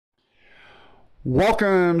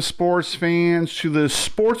Welcome, sports fans, to the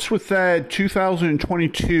Sports with Ed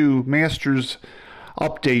 2022 Masters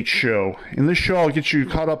Update Show. In this show, I'll get you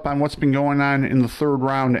caught up on what's been going on in the third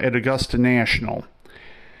round at Augusta National.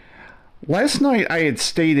 Last night, I had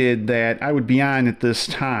stated that I would be on at this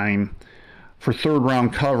time for third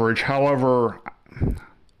round coverage. However,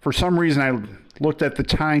 for some reason, I looked at the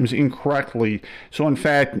times incorrectly. So, in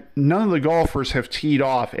fact, none of the golfers have teed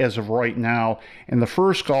off as of right now. And the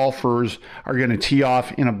first golfers are going to tee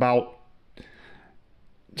off in about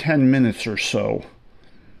 10 minutes or so.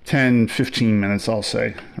 10, 15 minutes, I'll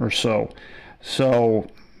say, or so. So,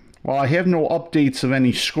 while I have no updates of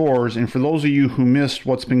any scores, and for those of you who missed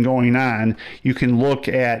what's been going on, you can look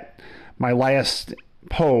at my last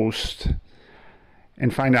post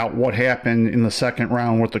and find out what happened in the second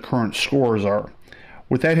round, what the current scores are.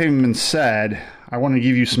 With that having been said, I want to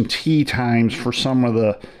give you some tee times for some of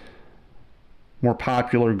the more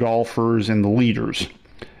popular golfers and the leaders.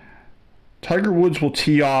 Tiger Woods will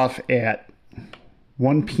tee off at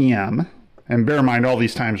 1 p.m. And bear in mind, all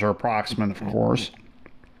these times are approximate, of course.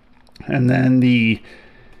 And then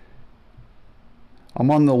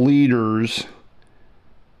among the leaders,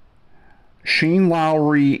 Shane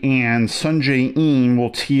Lowry and Sungjae Im will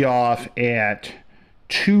tee off at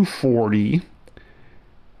 2:40,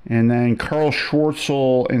 and then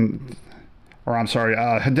Hideki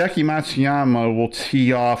Matsuyama will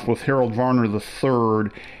tee off with Harold Varner III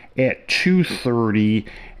at 2:30,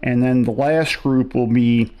 and then the last group will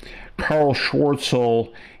be Carl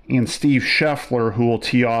Schwartzel and Steve Scheffler, who will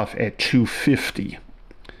tee off at 2:50.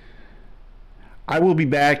 I will be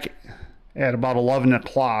back at about 11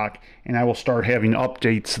 o'clock, and I will start having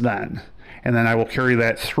updates then. And then I will carry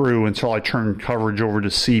that through until I turn coverage over to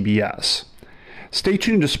CBS. Stay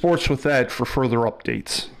tuned to Sports with Ed for further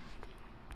updates.